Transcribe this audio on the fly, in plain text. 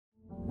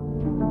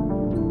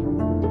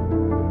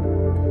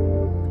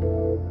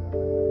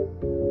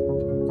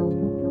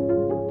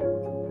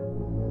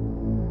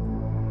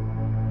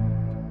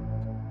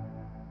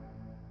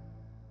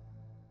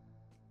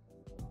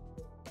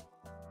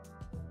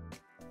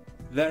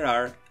There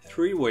are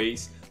three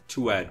ways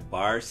to add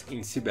bars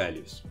in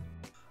Sibelius.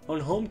 On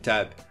Home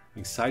tab,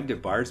 inside the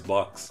bars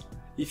box,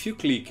 if you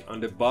click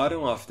on the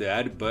bottom of the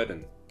Add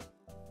button,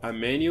 a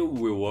menu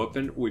will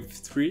open with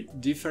three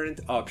different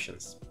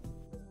options.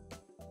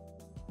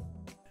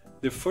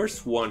 The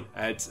first one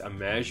adds a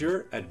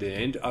measure at the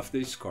end of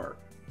the score.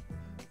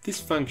 This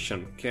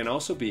function can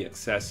also be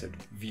accessed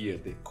via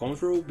the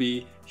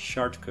Ctrl+B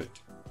shortcut.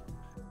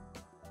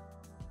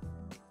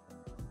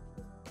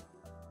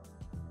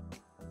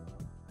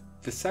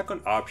 The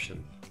second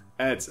option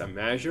adds a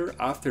measure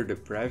after the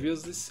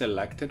previously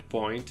selected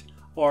point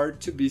or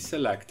to be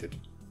selected.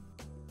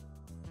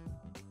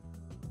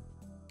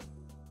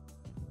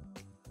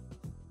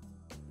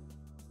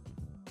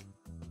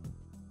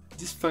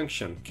 This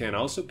function can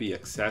also be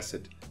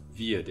accessed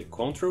via the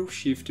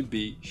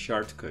Ctrl+Shift+B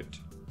shortcut.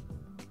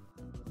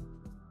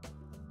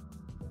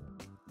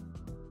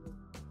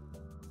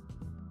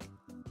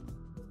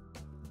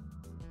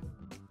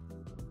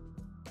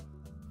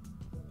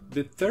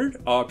 The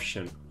third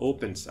option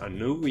opens a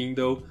new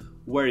window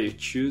where you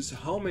choose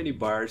how many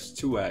bars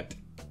to add.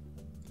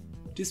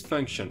 This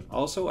function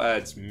also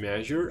adds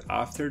measure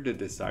after the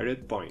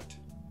desired point.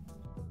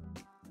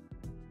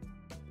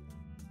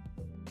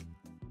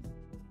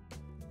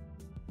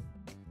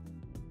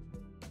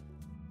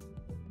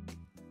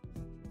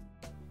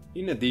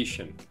 In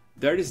addition,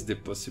 there is the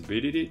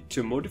possibility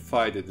to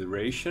modify the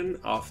duration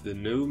of the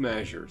new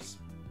measures.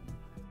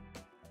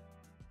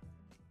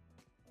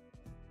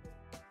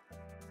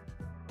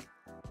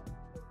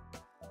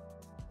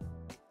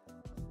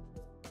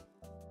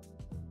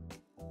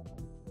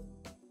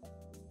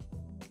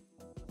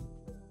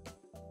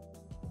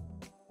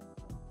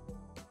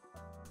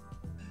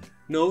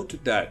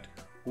 Note that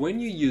when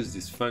you use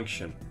this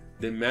function,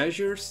 the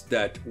measures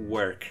that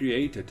were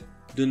created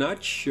do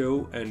not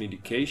show an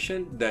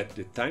indication that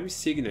the time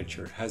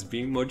signature has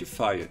been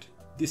modified.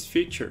 This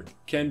feature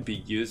can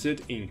be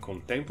used in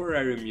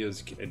contemporary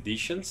music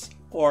editions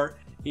or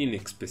in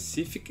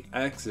specific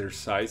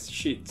exercise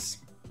sheets.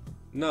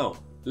 Now,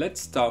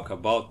 let's talk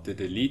about the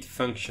delete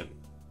function.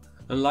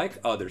 Unlike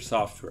other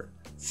software,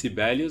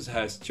 Sibelius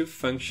has two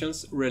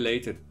functions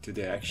related to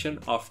the action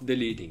of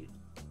deleting.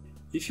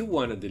 If you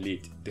want to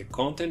delete the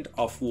content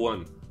of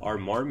one or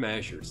more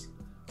measures,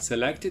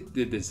 select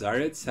the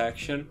desired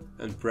section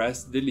and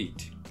press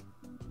delete.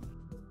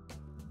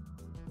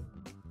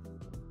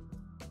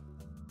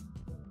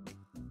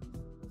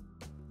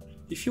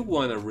 If you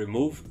want to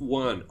remove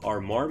one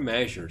or more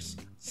measures,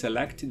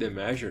 select the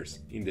measures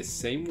in the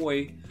same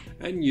way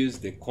and use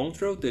the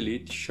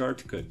Ctrl+Delete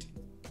shortcut.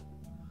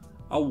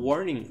 A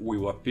warning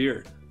will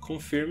appear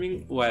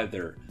confirming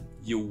whether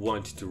you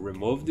want to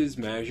remove these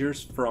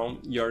measures from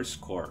your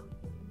score.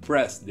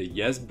 Press the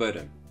Yes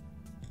button.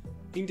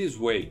 In this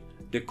way,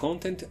 the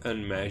content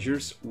and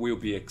measures will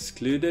be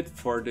excluded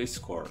for the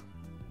score.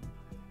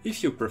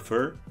 If you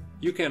prefer,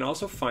 you can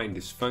also find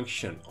this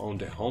function on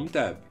the Home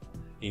tab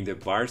in the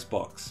bars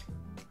box.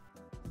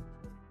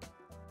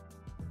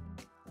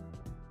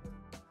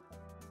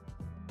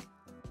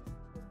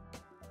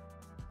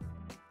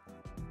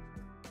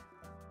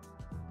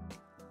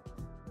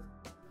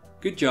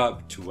 Good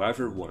job to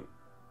everyone!